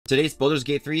Today's Baldur's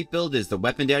Gate 3 build is the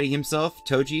weapon daddy himself,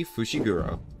 Toji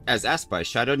Fushiguro, as asked by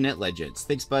ShadowNet Legends.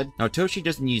 Thanks, bud. Now, Toji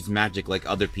doesn't use magic like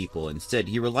other people. Instead,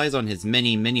 he relies on his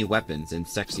many weapons and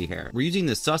sexy hair. We're using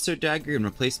the Sussar Dagger in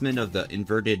replacement of the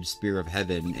inverted Spear of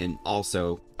Heaven, and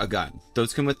also a gun.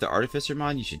 Those come with the Artificer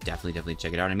mod. You should definitely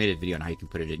check it out. I made a video on how you can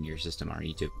put it in your system on our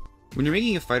YouTube. When you're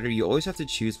making a fighter, you always have to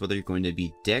choose whether you're going to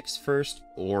be Dex first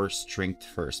or Strength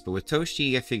first, but with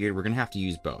Toshi, I figured we're going to have to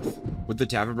use both. With the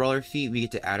Tavern Brawler feat, we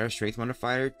get to add our Strength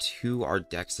modifier to our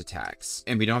Dex attacks,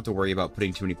 and we don't have to worry about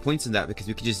putting too many points in that because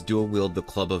we can just dual wield the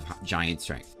Club of Giant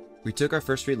Strength. We took our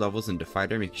first 3 levels into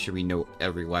Fighter, making sure we know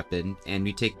every weapon, and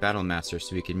we take Battle Master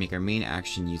so we can make our main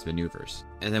action use maneuvers.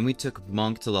 And then we took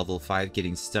Monk to level 5,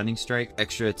 getting Stunning Strike,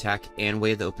 Extra Attack, and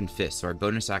Way of the Open Fist, so our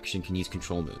bonus action can use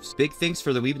control moves. Big thanks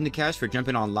for the Weeb and the Cash for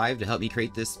jumping on live to help me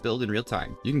create this build in real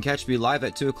time. You can catch me live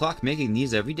at 2 o'clock making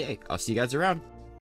these every day. I'll see you guys around.